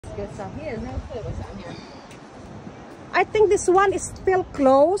good stuff. He has no clue what's down here. I think this one is still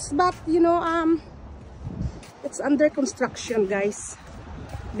closed, but you know, it's under construction, guys.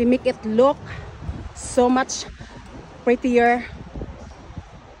 They make it look so much prettier.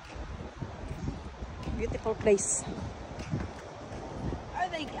 Beautiful place. Oh,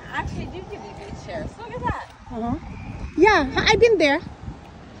 they actually do give you good shares. Look at that. Yeah, I've been there.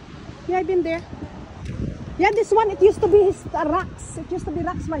 Yeah, I've been there. Yeah, this one, it used to be rocks. It used to be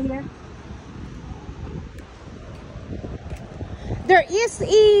rocks right here. There is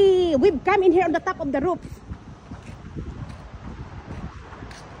a webcam in here on the top of the roof.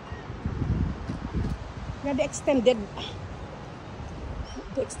 Yeah, they extended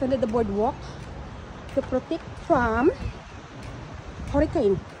the boardwalk to protect from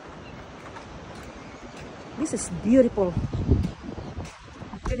hurricane. This is beautiful.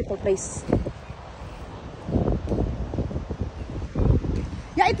 Beautiful place.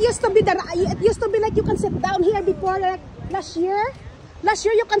 Yeah, it used to be like you can sit down here before, like last year. Last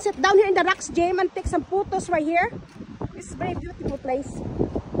year you can sit down here in the rocks, James, and take some photos right here. It's a very beautiful place.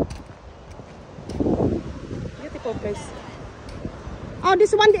 Beautiful place. Oh,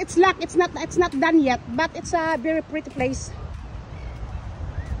 this one, it's locked. It's not done yet, but it's a very pretty place.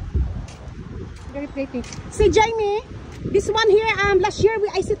 Very pretty. See, Jamie, this one here, last year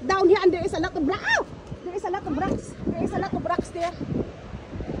I sit down here and there is a lot of rocks. Oh, there is a lot of rocks. There is a lot of rocks there.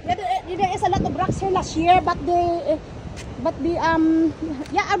 Yeah, there is a lot of rocks here last year, but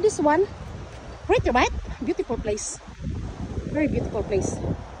yeah, this one, pretty, right? Beautiful place. Very beautiful place.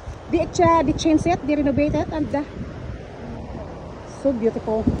 They changed it, they renovated, and so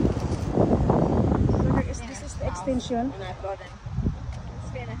beautiful. So this is the extension. And I brought in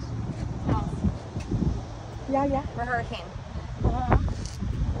Spanish house. Yeah. For hurricane.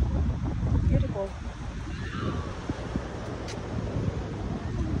 Beautiful.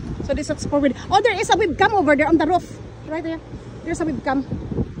 So this is forward. Oh, there is a webcam over there on the roof. Right there. There's a webcam.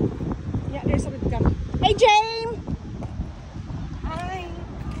 Yeah, there's a webcam. Hey, James! Hi.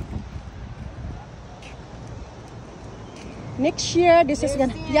 Next year, this is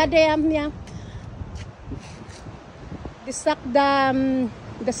gonna. Yeah, yeah. They suck the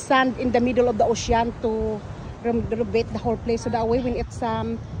sand in the middle of the ocean to renovate the whole place. So that way, when it's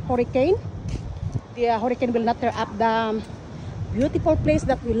hurricane, the hurricane will not tear up the beautiful place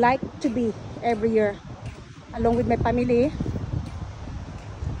that we like to be every year, along with my family.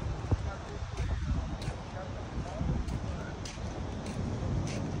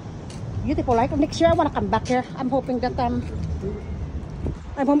 Beautiful. Like next year, I wanna come back here. I'm hoping that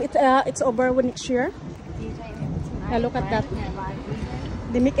it's over with next year. Yeah, look at that.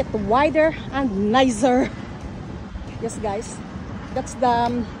 They make it wider and nicer. Yes, guys. That's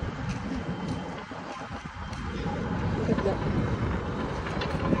the look at that.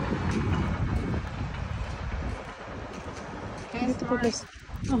 Beautiful place.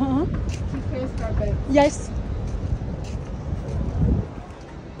 Yes.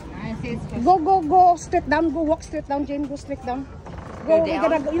 Go straight down. Go walk straight down, James. Go straight down. Go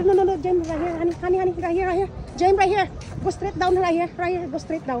down. No, James, right here, honey, right here. James, right here. Go straight down, right here. Go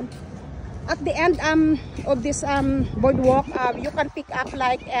straight down. At the end of this boardwalk, you can pick up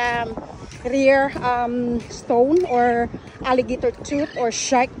like rare stone or alligator tooth or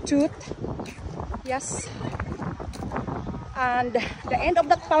shark tooth. Yes. And the end of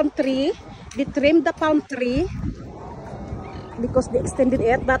that palm tree, they trimmed the palm tree because they extended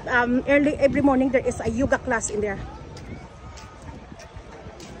it. But every morning there is a yoga class in there.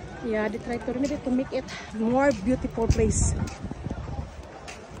 Yeah, they try to renovate to make it more beautiful place.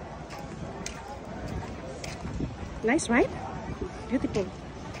 Nice, right? Beautiful.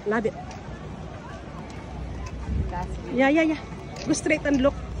 Love it. Yeah. Go straight and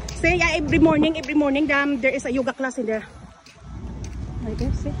look. Say, yeah, every morning, there is a yoga class in there. Right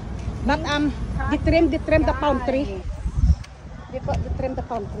there, see? But they trim the palm tree. They trim the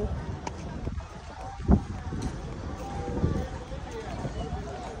palm tree.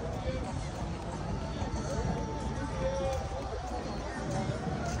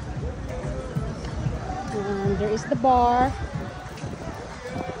 And there is the bar.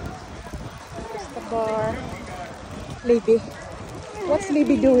 There's the bar. Libby. What's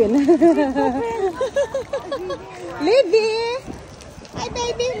Libby doing? Libby! Hi,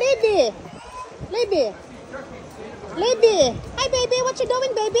 baby. Libby! Hi, baby. What you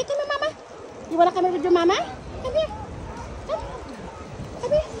doing, baby? Come here, mama. You wanna come here with your mama? Come here.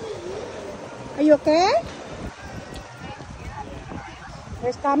 Come here. Are you okay?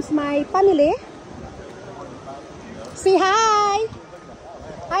 Here comes my family. Say hi.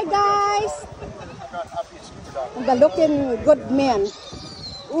 Hi, guys. And the looking good men.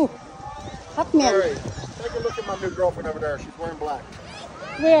 Ooh, hot man. Hey, take a look at my new girlfriend over there. She's wearing black.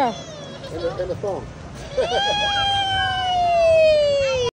 Where? In the thong.